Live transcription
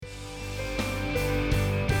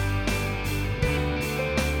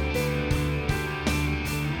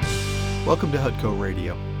Welcome to Hudco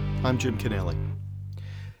Radio. I'm Jim Kennelly.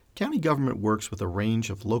 County government works with a range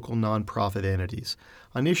of local nonprofit entities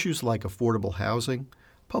on issues like affordable housing,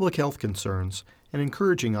 public health concerns, and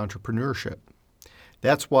encouraging entrepreneurship.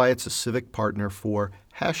 That's why it's a civic partner for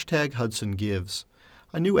Hudson Gives,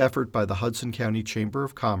 a new effort by the Hudson County Chamber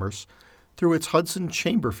of Commerce through its Hudson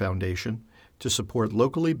Chamber Foundation to support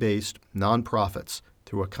locally based nonprofits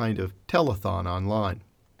through a kind of telethon online.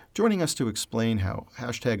 Joining us to explain how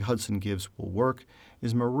Hudson Gives will work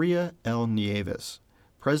is Maria L. Nieves,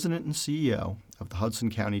 President and CEO of the Hudson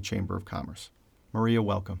County Chamber of Commerce. Maria,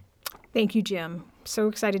 welcome. Thank you, Jim. So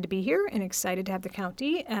excited to be here and excited to have the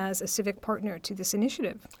county as a civic partner to this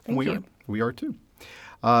initiative. Thank you. We are too.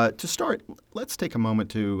 To start, let's take a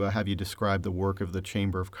moment to have you describe the work of the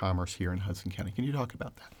Chamber of Commerce here in Hudson County. Can you talk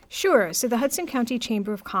about that? Sure. So the Hudson County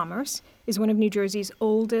Chamber of Commerce is one of New Jersey's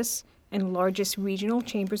oldest and largest regional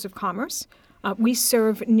chambers of commerce. We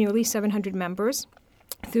serve nearly 700 members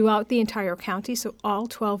throughout the entire county, so all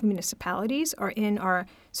 12 municipalities are in our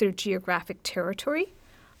sort of geographic territory.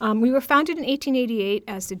 We were founded in 1888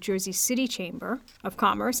 as the Jersey City Chamber of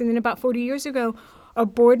Commerce, and then about 40 years ago, our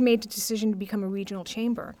board made the decision to become a regional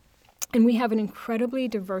chamber. And we have an incredibly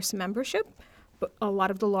diverse membership, a lot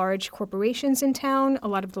of the large corporations in town, a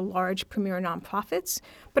lot of the large premier nonprofits,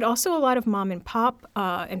 but also a lot of mom and pop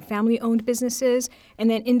and family-owned businesses, and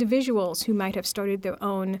then individuals who might have started their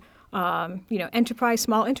own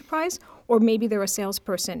small enterprise, or maybe they're a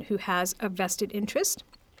salesperson who has a vested interest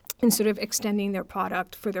in sort of extending their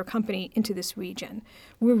product for their company into this region.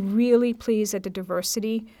 We're really pleased at the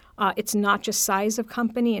diversity. It's not just size of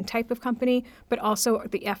company and type of company, but also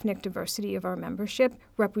the ethnic diversity of our membership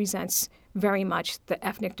represents very much the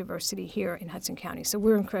ethnic diversity here in Hudson County. So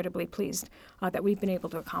we're incredibly pleased that we've been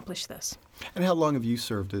able to accomplish this. And how long have you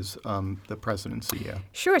served as the president and CEO?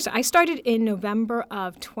 Sure. So I started in November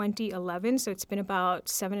of 2011, so it's been about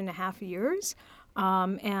 7.5 years.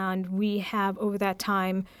 And we have, over that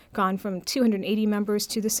time, gone from 280 members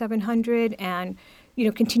to the 700 and,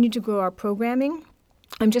 continued to grow our programming.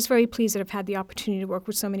 I'm just very pleased that I've had the opportunity to work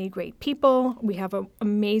with so many great people. We have an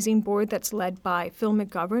amazing board that's led by Phil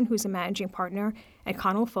McGovern, who's a managing partner at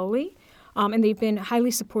Connell Foley. And they've been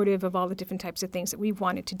highly supportive of all the different types of things that we've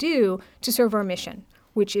wanted to do to serve our mission,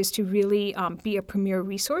 which is to really be a premier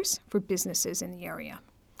resource for businesses in the area.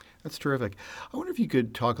 That's terrific. I wonder if you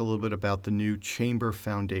could talk a little bit about the new Chamber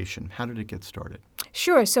Foundation. How did it get started?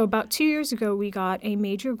 Sure. So about 2 years ago, we got a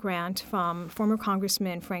major grant from former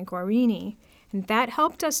Congressman Frank Guarini, and that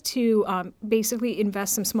helped us to basically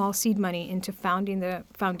invest some small seed money into founding the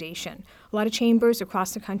foundation. A lot of chambers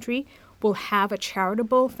across the country will have a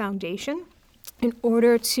charitable foundation in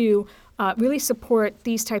order to really support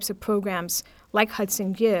these types of programs like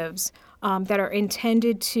Hudson Gives, that are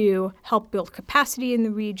intended to help build capacity in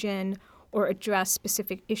the region or address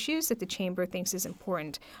specific issues that the Chamber thinks is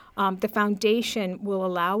important. The foundation will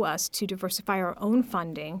allow us to diversify our own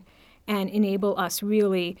funding and enable us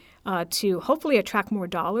really to hopefully attract more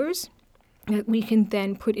dollars that we can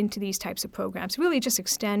then put into these types of programs, really just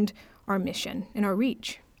extend our mission and our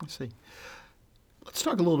reach. I see. Let's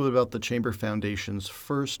talk a little bit about the Chamber Foundation's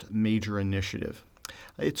first major initiative.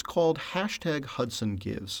 It's called Hudson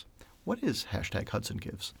Gives. What is Hudson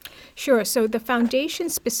Gives? Sure. So the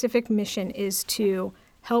foundation's specific mission is to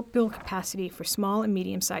help build capacity for small and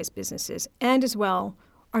medium-sized businesses and as well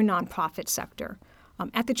our nonprofit sector.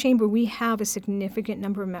 At the Chamber, we have a significant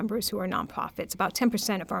number of members who are nonprofits, about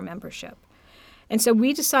 10% of our membership. And so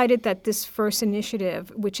we decided that this first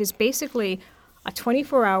initiative, which is basically a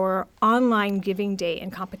 24-hour online giving day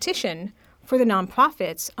and competition for the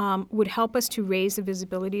nonprofits, would help us to raise the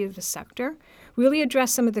visibility of the sector, really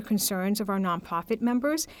address some of the concerns of our nonprofit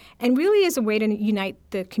members, and really is a way to unite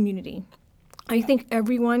the community. I think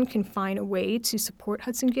everyone can find a way to support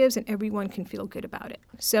Hudson Gives, and everyone can feel good about it.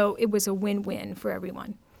 So it was a win-win for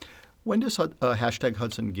everyone. When does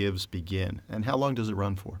Hudson Gives begin, and how long does it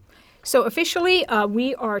run for? So officially,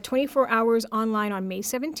 we are 24 hours online on May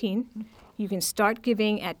 17. You can start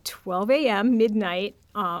giving at 12 a.m., midnight,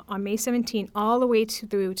 on May 17, all the way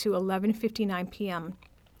through to 11:59 p.m.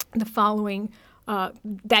 the following,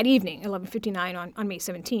 that evening, 11:59 on May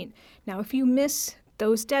 17. Now, if you miss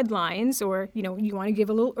those deadlines or, you want to give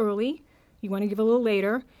a little early, you want to give a little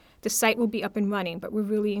later, the site will be up and running, but we're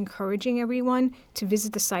really encouraging everyone to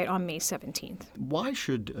visit the site on May 17th. Why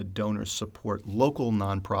should donors support local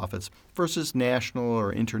nonprofits versus national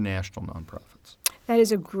or international nonprofits? That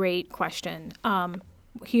is a great question.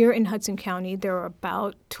 Here in Hudson County, there are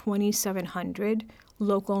about 2,700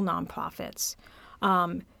 local nonprofits.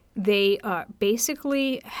 They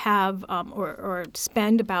basically have or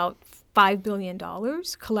spend about $5 billion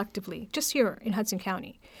collectively, just here in Hudson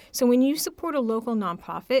County. So when you support a local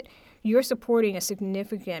nonprofit, you're supporting a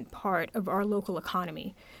significant part of our local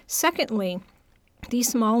economy. Secondly, these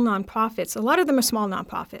small nonprofits, a lot of them are small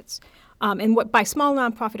nonprofits. And what by small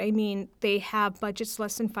nonprofit, I mean they have budgets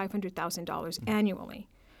less than $500,000 annually.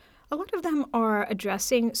 A lot of them are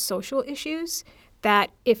addressing social issues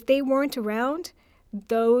that if they weren't around,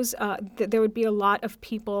 there would be a lot of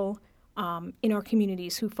people in our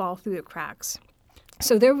communities who fall through the cracks.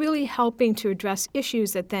 So they're really helping to address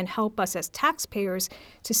issues that then help us as taxpayers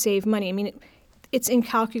to save money. I mean, it's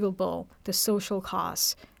incalculable, the social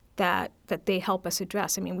costs that they help us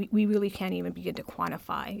address. I mean, we really can't even begin to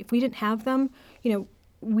quantify. If we didn't have them,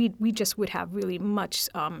 we just would have really much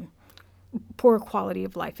poor quality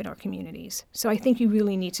of life in our communities. So I think you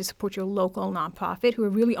really need to support your local nonprofit who are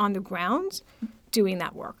really on the ground doing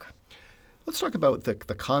that work. Let's talk about the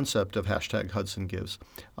concept of #HudsonGives.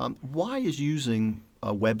 Why is using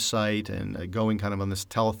a website and going kind of on this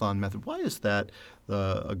telethon method, why is that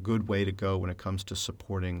a good way to go when it comes to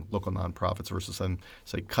supporting local nonprofits versus then,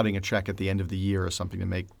 say, cutting a check at the end of the year or something to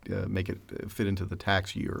make it fit into the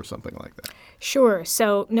tax year or something like that? Sure.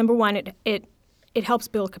 So number one, it helps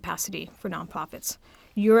build capacity for nonprofits.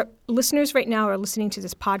 Your listeners right now are listening to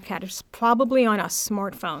this podcast. It's probably on a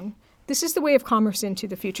smartphone. This is the way of commerce into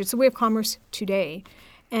the future. It's the way of commerce today.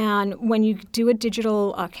 And when you do a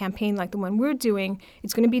digital campaign like the one we're doing,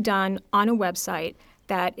 it's going to be done on a website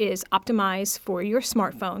that is optimized for your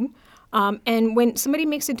smartphone. And when somebody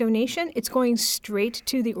makes a donation, it's going straight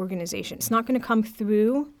to the organization. It's not going to come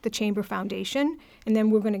through the Chamber Foundation, and then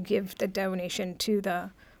we're going to give the donation to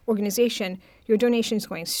the organization. Your donation is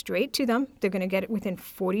going straight to them. They're going to get it within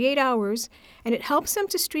 48 hours, and it helps them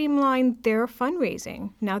to streamline their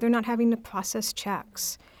fundraising. Now they're not having to process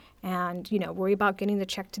checks and worry about getting the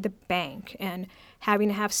check to the bank and having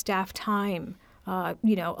to have staff time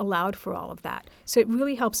allowed for all of that. So it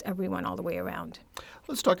really helps everyone all the way around.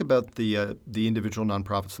 Let's talk about the individual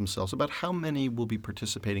nonprofits themselves. About how many will be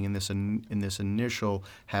participating in this initial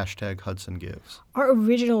 #HudsonGives? Our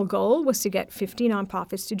original goal was to get 50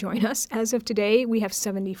 nonprofits to join us. As of today, we have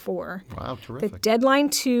 74. Wow, terrific. The deadline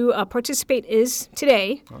to participate is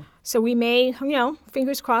today. Oh. So we may,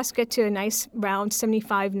 fingers crossed, get to a nice round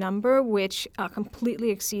 75 number, which completely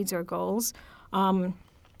exceeds our goals.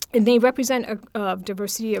 And they represent a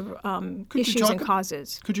diversity of issues and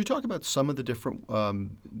causes. Could you talk about some of the different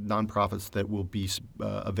nonprofits that will be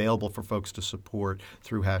available for folks to support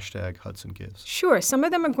through #HudsonGives? Sure. Some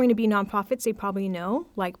of them are going to be nonprofits they probably know,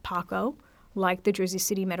 like PACO, like the Jersey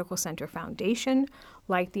City Medical Center Foundation,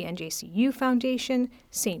 like the NJCU Foundation,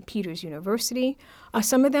 St. Peter's University.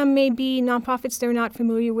 Some of them may be nonprofits they're not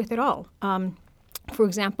familiar with at all. For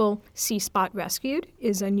example, Sea Spot Rescued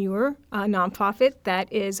is a newer nonprofit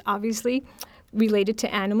that is obviously related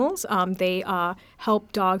to animals. They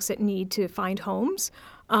help dogs that need to find homes.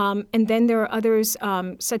 And then there are others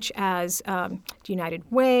such as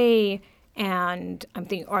United Way and I'm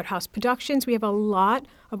thinking Art House Productions. We have a lot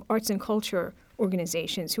of arts and culture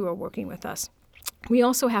organizations who are working with us. We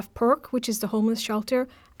also have PERC, which is the homeless shelter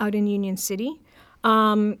out in Union City.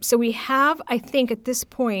 So we have, I think at this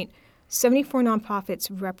point, 74 nonprofits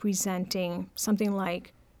representing something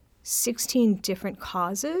like 16 different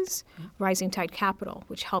causes. Rising Tide Capital,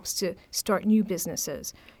 which helps to start new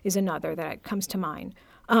businesses, is another that comes to mind.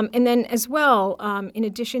 And then as well, in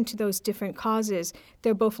addition to those different causes,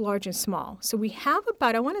 they're both large and small. So we have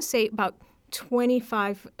about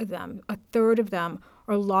 25 of them, a third of them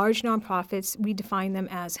are large nonprofits. We define them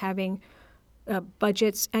as having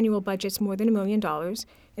annual budgets more than $1 million,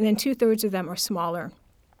 and then 2/3 of them are smaller.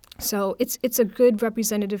 So it's a good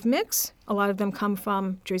representative mix. A lot of them come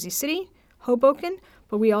from Jersey City, Hoboken,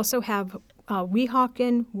 but we also have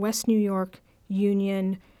Weehawken, West New York,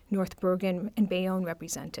 Union, North Bergen, and Bayonne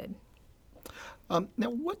represented. Now,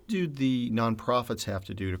 what do the nonprofits have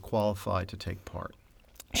to do to qualify to take part?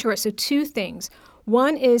 Sure. So two things.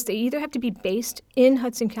 One is they either have to be based in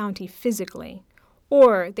Hudson County physically,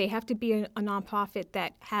 or they have to be a nonprofit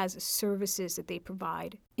that has services that they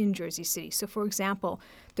provide in Jersey City. So, for example,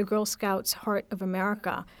 the Girl Scouts Heart of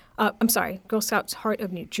Girl Scouts Heart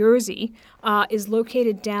of New Jersey is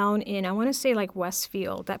located down in, I want to say like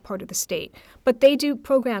Westfield, that part of the state. But they do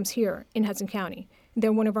programs here in Hudson County.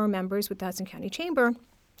 They're one of our members with the Hudson County Chamber.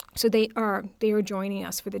 So they are joining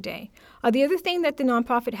us for the day. The other thing that the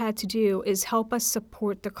nonprofit had to do is help us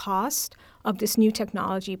support the cost of this new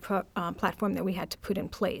technology platform that we had to put in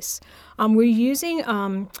place. We're using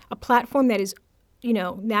a platform that is,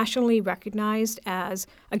 nationally recognized as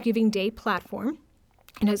a Giving Day platform.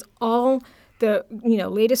 It has all the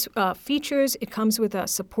latest features. It comes with a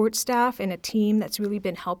support staff and a team that's really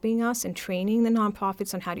been helping us and training the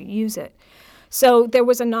nonprofits on how to use it. So there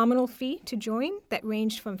was a nominal fee to join that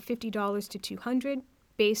ranged from $50 to $200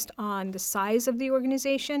 based on the size of the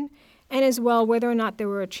organization and as well whether or not they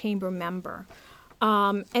were a chamber member.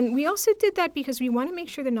 And we also did that because we want to make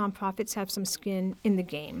sure the nonprofits have some skin in the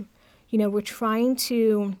game. We're trying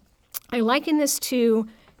to, I liken this to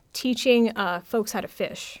teaching folks how to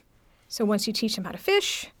fish. So once you teach them how to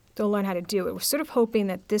fish, they'll learn how to do it. We're sort of hoping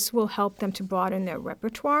that this will help them to broaden their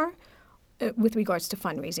repertoire with regards to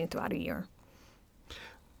fundraising throughout a year.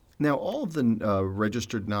 Now, all of the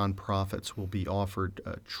registered nonprofits will be offered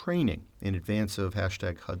training in advance of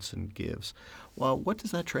 #Hudson Gives. Well, what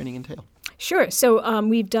does that training entail? Sure. So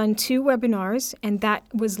we've done 2 webinars, and that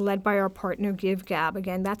was led by our partner GiveGab.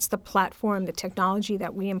 Again, that's the platform, the technology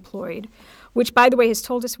that we employed, which, by the way, has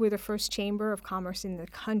told us we're the first chamber of commerce in the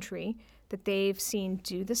country that they've seen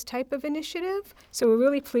do this type of initiative. So we're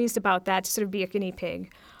really pleased about that, to sort of be a guinea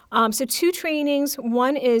pig. So 2 trainings.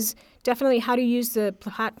 One is definitely how to use the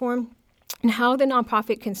platform and how the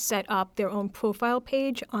nonprofit can set up their own profile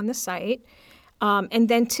page on the site, and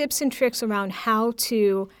then tips and tricks around how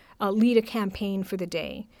to lead a campaign for the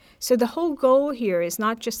day. So the whole goal here is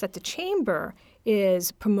not just that the chamber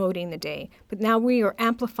is promoting the day, but now we are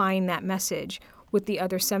amplifying that message with the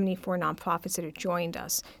other 74 nonprofits that have joined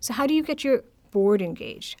us. So how do you get your board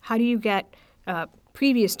engaged? How do you get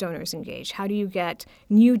previous donors engaged? How do you get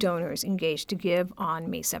new donors engaged to give on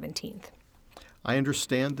May 17th? I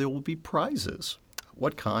understand there will be prizes.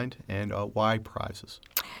 What kind and why prizes?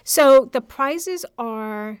 So the prizes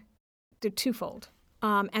they're twofold.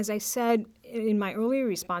 As I said in my earlier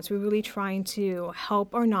response, we're really trying to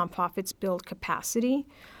help our nonprofits build capacity.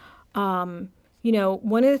 One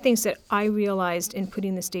of the things that I realized in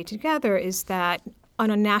putting this day together is that on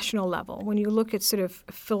a national level, when you look at sort of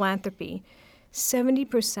philanthropy,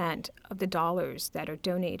 70% of the dollars that are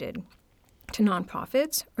donated to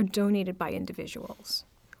nonprofits are donated by individuals,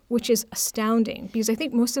 which is astounding because I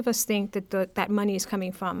think most of us think that that money is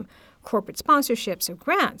coming from corporate sponsorships or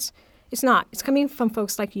grants. It's not. It's coming from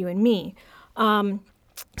folks like you and me. So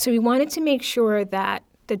we wanted to make sure that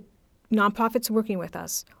the nonprofits working with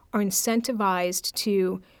us are incentivized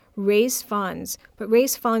to raise funds, but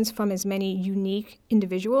raise funds from as many unique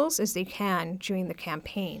individuals as they can during the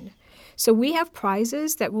campaign. So we have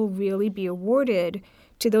prizes that will really be awarded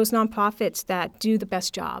to those nonprofits that do the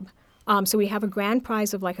best job. So we have a grand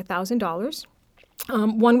prize of like $1,000.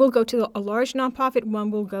 One will go to a large nonprofit,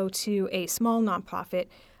 one will go to a small nonprofit.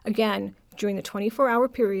 Again, during the 24-hour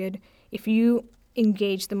period, if you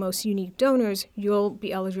engage the most unique donors, you'll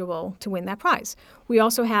be eligible to win that prize. We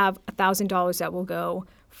also have $1,000 that will go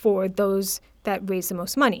for those that raise the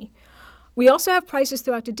most money. We also have prizes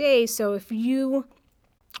throughout the day, so if you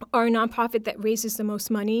are a nonprofit that raises the most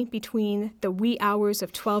money between the wee hours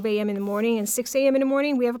of 12 a.m. in the morning and 6 a.m. in the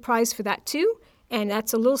morning, we have a prize for that too. And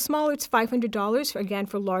that's a little smaller. It's $500, again,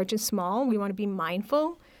 for large and small. We want to be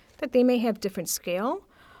mindful that they may have different scale.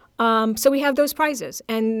 So we have those prizes.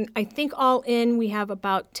 And I think all in, we have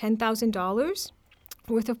about $10,000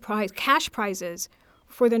 worth of cash prizes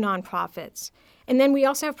for the nonprofits. And then we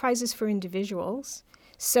also have prizes for individuals.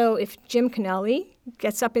 So if Jim Kennelly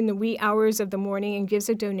gets up in the wee hours of the morning and gives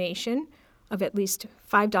a donation of at least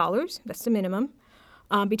 $5, that's the minimum,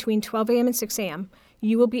 between 12 a.m. and 6 a.m.,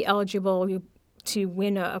 you will be eligible to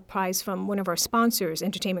win a prize from one of our sponsors,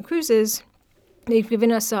 Entertainment Cruises. They've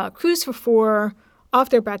given us a cruise for 4 off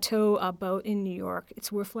their Bateau boat in New York.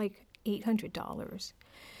 It's worth like $800.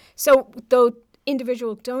 So though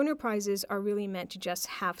individual donor prizes are really meant to just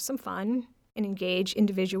have some fun and engage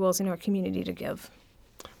individuals in our community to give.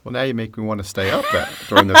 Well, now you make me want to stay up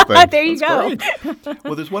during this thing. There you go. Great.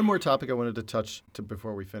 Well, there's one more topic I wanted to touch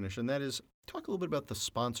before we finish, and that is talk a little bit about the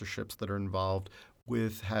sponsorships that are involved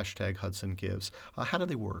with #Hudson Gives. How do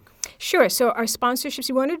they work? Sure. So our sponsorships,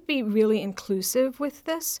 we wanted to be really inclusive with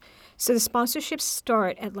this. So the sponsorships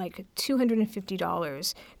start at like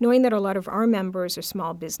 $250, knowing that a lot of our members are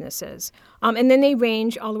small businesses. And then they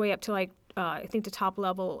range all the way up to like, I think the top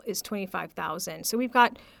level is $25,000. So we've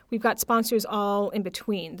got sponsors all in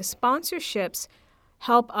between. The sponsorships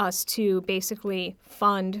help us to basically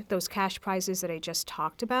fund those cash prizes that I just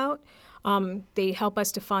talked about. They help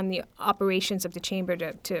us to fund the operations of the chamber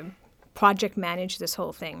to project manage this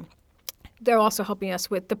whole thing. They're also helping us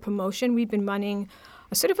with the promotion. We've been running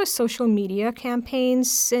a sort of a social media campaign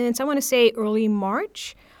since, I want to say, early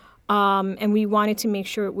March. And we wanted to make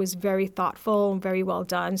sure it was very thoughtful and very well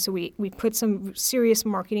done. So we put some serious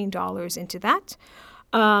marketing dollars into that.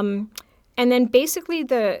 And then basically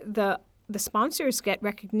the sponsors get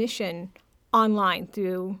recognition online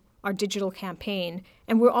through our digital campaign.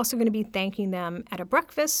 And we're also going to be thanking them at a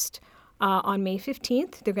breakfast on May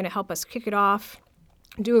 15th. They're going to help us kick it off,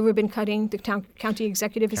 do a ribbon cutting. The county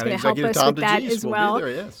executive is going to help us with that as well. Will be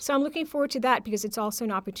there, yes. So I'm looking forward to that because it's also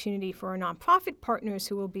an opportunity for our nonprofit partners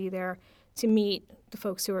who will be there to meet the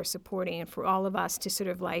folks who are supporting, and for all of us to sort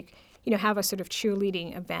of have a sort of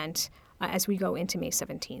cheerleading event as we go into May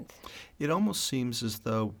 17th. It almost seems as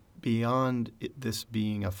though beyond this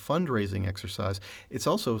being a fundraising exercise, it's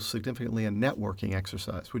also significantly a networking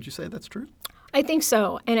exercise. Would you say that's true? I think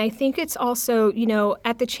so. And I think it's also,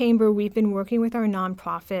 at the Chamber, we've been working with our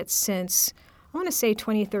nonprofits since, I want to say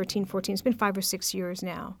 2013, 14. It's been 5 or 6 years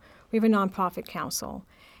now. We have a nonprofit council.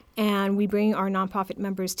 And we bring our nonprofit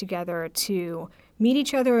members together to meet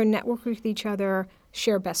each other and network with each other,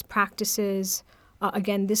 share best practices.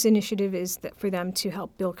 Again, this initiative is for them to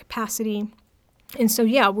help build capacity. And so,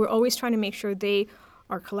 we're always trying to make sure they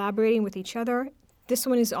are collaborating with each other. This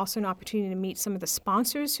one is also an opportunity to meet some of the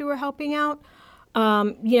sponsors who are helping out.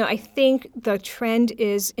 I think the trend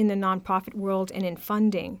is in the nonprofit world and in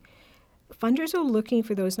funding. Funders are looking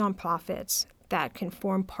for those nonprofits that can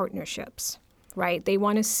form partnerships, right? They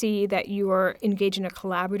want to see that you are engaged in a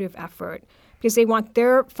collaborative effort because they want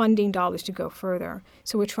their funding dollars to go further.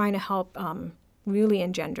 So we're trying to help really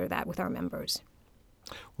engender that with our members.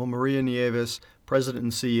 Well, Maria Nieves, President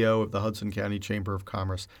and CEO of the Hudson County Chamber of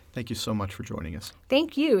Commerce, thank you so much for joining us.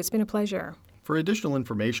 Thank you. It's been a pleasure. For additional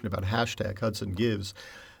information about #HudsonGives,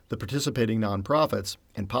 the participating nonprofits,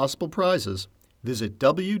 and possible prizes, visit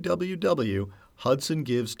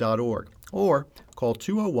www.hudsongives.org or call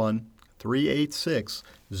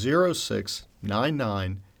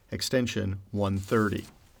 201-386-0699, extension 130.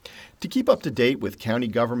 To keep up to date with county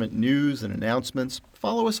government news and announcements,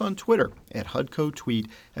 follow us on Twitter at HudcoTweet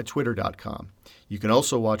at twitter.com. You can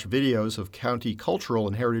also watch videos of county cultural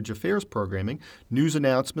and heritage affairs programming, news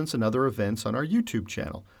announcements, and other events on our YouTube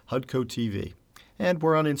channel, Hudco TV. And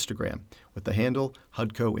we're on Instagram with the handle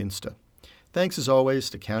HudcoInsta. Thanks as always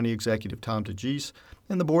to County Executive Tom DeGise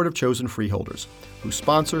and the Board of Chosen Freeholders, who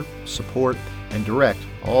sponsor, support, and direct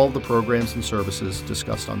all the programs and services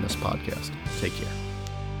discussed on this podcast. Take care.